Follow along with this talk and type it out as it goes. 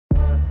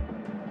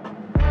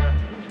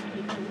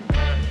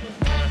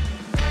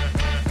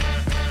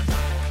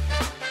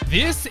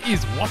This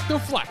is What the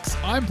Flux.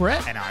 I'm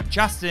Brett. And I'm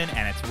Justin,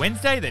 and it's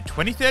Wednesday, the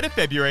 23rd of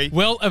February.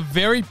 Well, a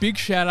very big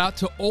shout out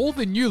to all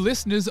the new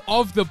listeners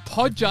of the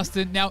pod,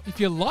 Justin. Now, if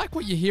you like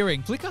what you're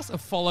hearing, flick us a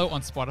follow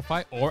on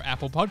Spotify or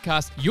Apple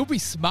Podcasts. You'll be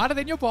smarter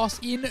than your boss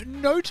in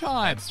no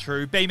time. That's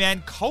true.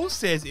 B-Man, Coles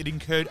says it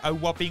incurred a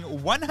whopping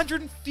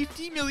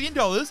 $150 million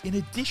in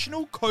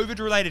additional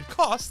COVID-related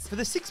costs for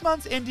the 6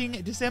 months ending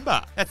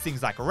December. That's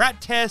things like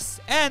rat tests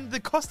and the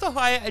cost to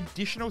hire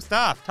additional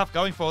staff. Tough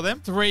going for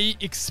them. 3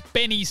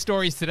 expenny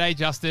stories today,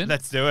 Justin.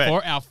 Let's do it.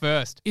 For our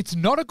first. It's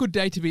not a good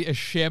day to be a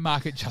share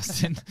market,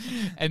 Justin.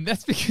 And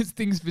that's because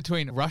things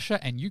between Russia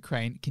and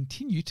Ukraine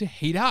continue to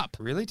heat up.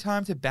 Really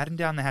time to batten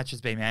down the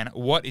hatches, B-Man.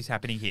 What is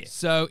happening here?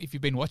 So, if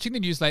you've been watching the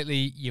news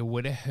lately, you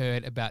would have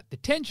heard about the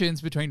tensions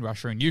between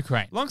Russia and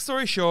Ukraine. Long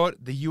story short,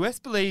 the US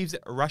believes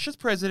Russia's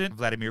president,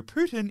 Vladimir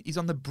Putin, is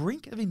on the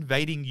brink of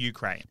invading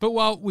Ukraine. But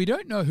while we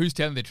don't know who's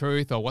telling the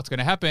truth or what's going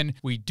to happen,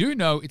 we do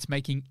know it's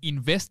making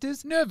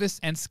investors nervous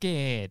and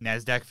scared.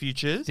 NASDAQ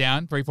futures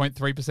Down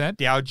 3.3%.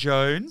 Dow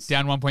Jones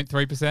Down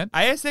 1.3%.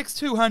 ASX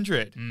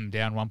 200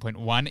 Down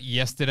 1.1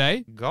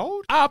 yesterday.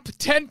 Gold Up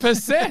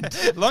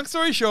 10%. Long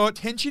story short,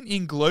 tension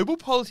in global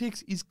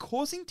politics is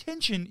causing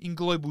tension in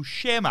global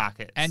share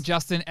markets. And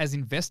Justin, as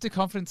investor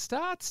confidence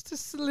starts to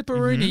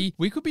slip-a-rooney,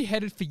 we could be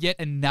headed for yet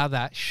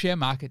another share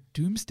market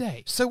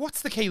doomsday. So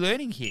what's the key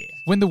learning here?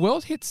 When the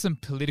world hits some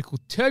political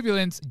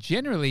turbulence,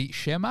 generally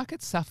share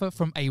markets suffer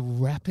from a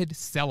rapid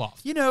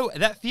sell-off. You know,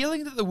 that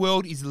feeling that the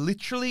world is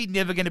literally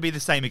never going to be the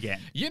same again.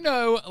 You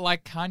know,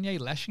 like Kanye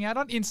lashing out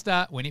on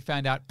Insta when he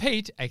found out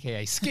Pete,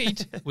 aka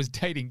Skeet, was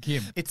dating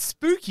Kim. It's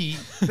spooky,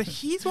 but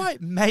here's why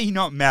it may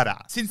not matter.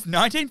 Since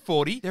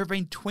 1940, there have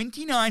been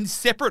 29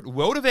 separate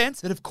world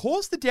events that have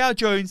caused the Dow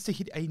Jones to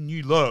hit a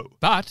new low.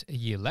 But a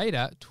year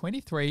later,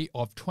 23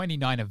 of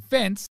 29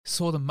 events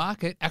saw the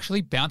market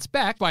actually bounce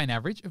back by an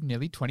average of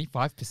nearly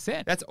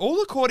 25%. That's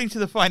all according to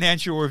the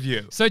Financial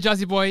Review. So,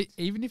 Jazzy Boy,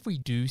 even if we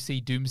do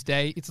see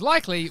doomsday, it's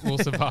likely we'll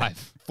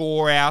survive.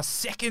 For our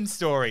second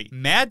story,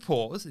 Mad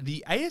Paws,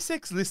 the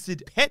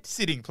ASX-listed pet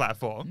sitting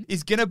platform,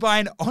 is going to buy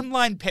an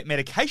online pet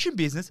medication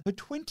business for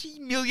 $20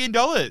 million.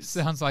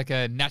 Sounds like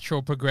a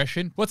natural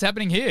progression. What's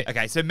happening here?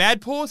 Okay, so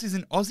Mad Paws is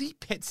an Aussie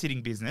pet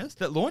sitting business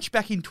that launched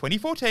back in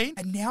 2014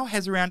 and now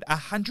has around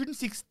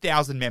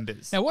 106,000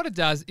 members. Now, what it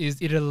does is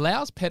it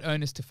allows pet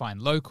owners to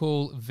find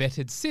local,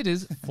 vetted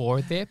sitters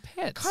for their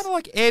pets. Kind of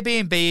like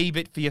Airbnb,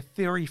 but for your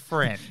furry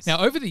friends. Now,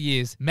 over the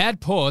years,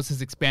 Mad Paws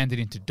has expanded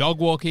into dog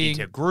walking,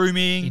 into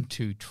grooming,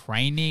 into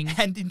training.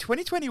 And in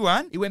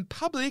 2021, it went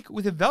public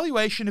with a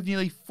valuation of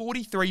nearly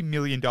 $43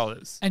 million.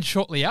 And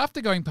shortly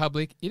after going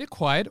public, it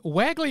acquired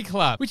Waggly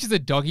Club, which is a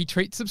doggy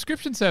treat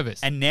subscription service.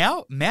 And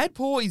now, Mad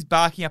Paw is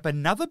barking up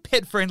another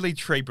pet-friendly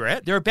tree,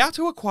 Brett. They're about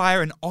to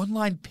acquire an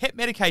online pet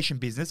medication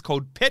business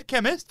called Pet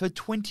Chemist for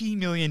 $20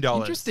 million.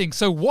 Interesting.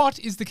 So what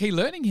is the key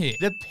learning here?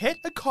 The pet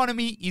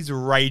economy is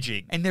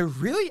raging, and there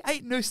really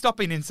ain't no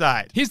stopping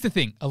inside. Here's the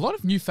thing. A lot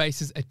of new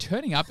faces are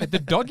turning up at the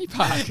doggy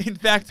park. In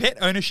fact, pet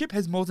ownership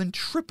has more than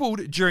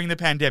tripled during the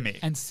pandemic.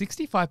 And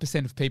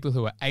 65% of people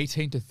who are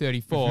 18 to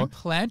 34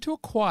 plan to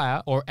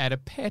acquire or add a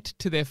pet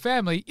to their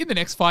family in the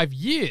next 5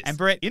 years. And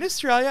Brett, in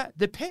Australia,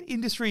 the pet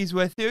industry is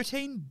worth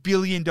 $13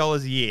 billion a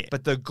year.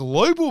 But the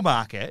global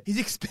market is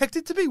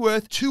expected to be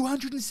worth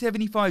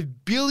 $275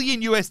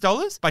 billion US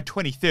by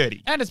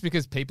 2030. And it's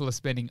because people are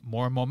spending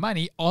more and more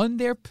money on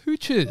their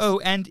pooches. Oh,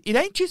 and it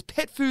ain't just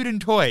pet food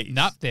and toys.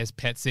 Nope, there's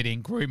pet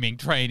sitting, grooming,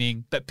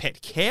 training. But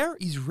pet care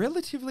is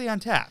relatively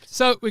untapped.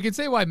 So we can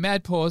see why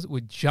Mad Paws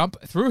would jump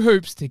through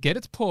hoops to get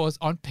its paws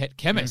on Pet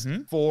Chemist.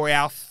 For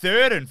our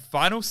third and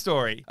final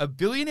story, a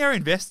billionaire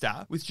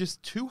investor with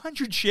just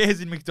 200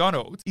 shares in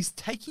McDonald's is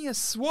taking a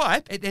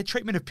swipe at their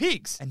treatment of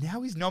pigs. And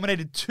now he's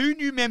nominated 2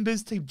 new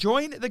members to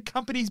join the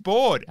company's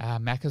board.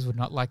 Macca's would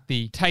not like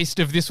the taste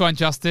of this one,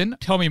 Justin.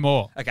 Tell me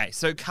more. Okay,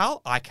 so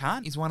Carl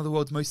Icahn is one of the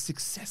world's most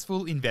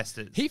successful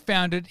investors. He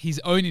founded his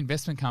own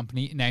investment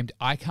company named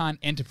Icahn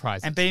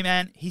Enterprises. And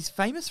B-Man, he's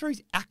famous for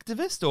his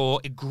activist or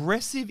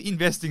aggressive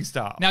investing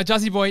style. Now,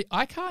 Jazzy Boy,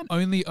 Icahn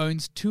only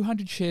owns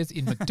 200 shares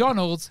in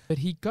McDonald's, but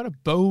he got a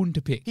bone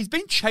to pick. He's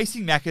been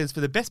chasing Macca's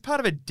for the best part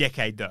of a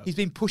decade, though. He's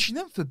been pushing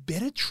them for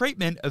better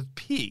treatment of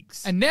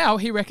pigs. And now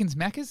he reckons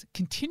Macca's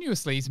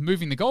continuously is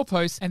moving the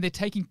goalposts and they're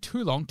taking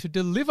too long to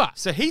deliver.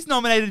 So he's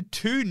nominated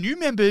 2 new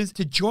members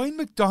to join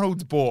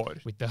McDonald's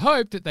board, with the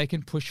hope that they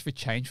can push for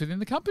change within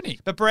the company.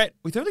 But Brett,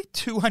 with only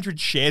 200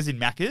 shares in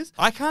Macca's,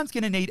 Icahn's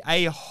going to need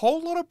a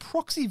whole lot of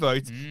proxy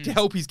votes to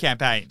help his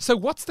campaign. So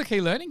what's the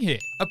key learning here?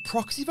 A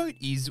proxy vote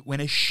is when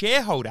a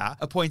shareholder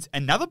appoints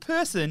another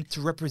person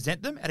to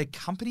represent them at a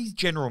company's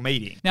general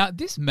meeting. Now,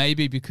 this may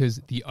be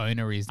because the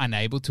owner is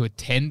unable to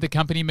attend the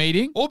company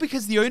meeting, Or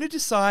because the owner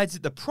decides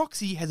that the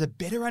proxy has a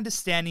better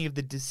understanding of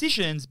the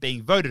decisions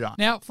being voted on.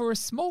 Now, for a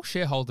small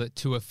shareholder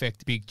to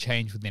affect big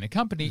change within a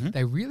company,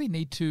 they really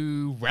need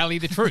to rally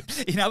the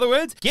troops. In other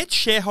words, get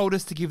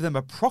shareholders to give them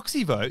a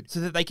proxy vote so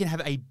that they can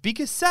have a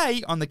bigger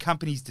say on the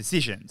company's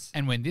decisions.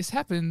 And when this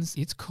happens,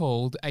 it's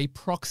called a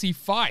proxy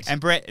fight. And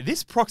Brett,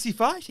 this proxy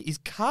fight is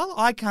Carl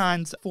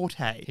Icahn's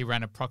forte. He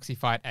ran a proxy proxy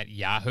fight at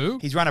Yahoo.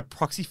 He's run a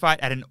proxy fight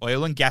at an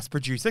oil and gas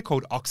producer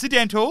called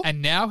Occidental.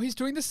 And now he's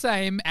doing the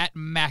same at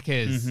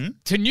Macca's. Mm-hmm.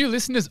 To new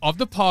listeners of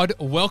the pod,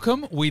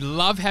 welcome. We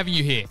love having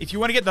you here. If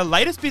you want to get the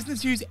latest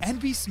business news and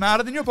be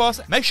smarter than your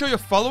boss, make sure you're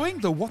following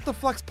the What the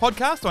Flux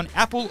podcast on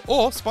Apple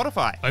or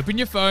Spotify. Open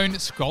your phone,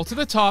 scroll to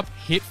the top,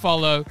 hit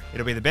follow.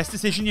 It'll be the best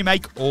decision you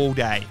make all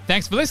day.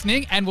 Thanks for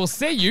listening, and we'll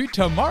see you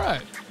tomorrow.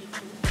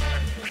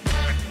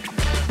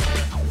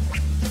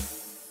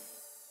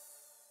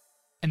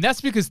 And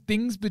that's because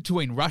things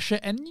between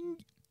Russia and...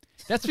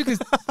 That's because...